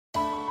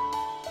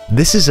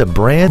This is a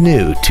brand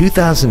new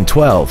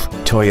 2012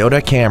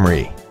 Toyota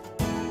Camry.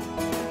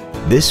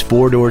 This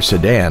four-door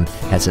sedan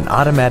has an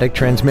automatic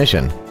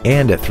transmission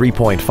and a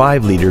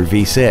 3.5-liter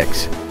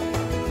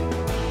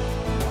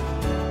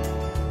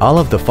V6. All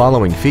of the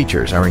following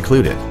features are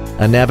included: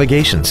 a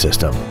navigation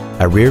system,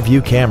 a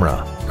rear-view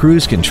camera,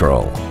 cruise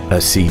control,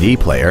 a CD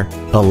player,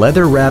 a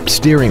leather-wrapped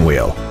steering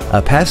wheel,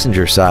 a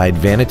passenger side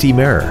vanity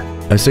mirror,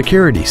 a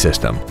security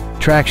system,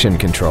 traction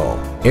control,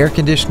 air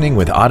conditioning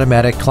with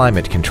automatic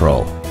climate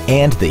control,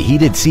 and the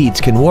heated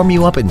seats can warm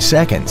you up in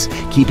seconds,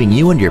 keeping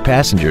you and your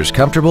passengers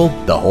comfortable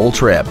the whole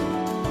trip.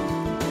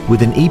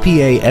 With an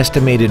EPA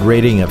estimated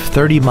rating of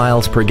 30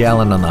 miles per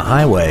gallon on the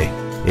highway,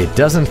 it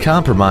doesn't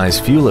compromise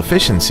fuel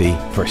efficiency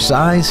for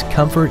size,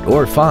 comfort,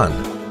 or fun.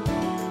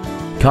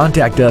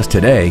 Contact us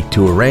today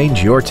to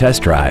arrange your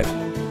test drive.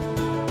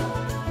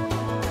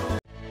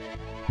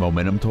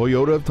 Momentum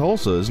Toyota of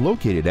Tulsa is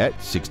located at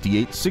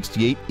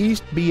 6868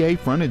 East B.A.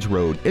 Frontage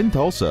Road in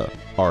Tulsa.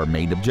 Our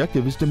main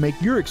objective is to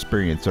make your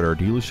experience at our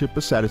dealership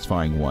a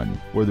satisfying one,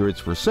 whether it's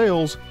for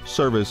sales,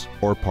 service,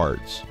 or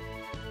parts.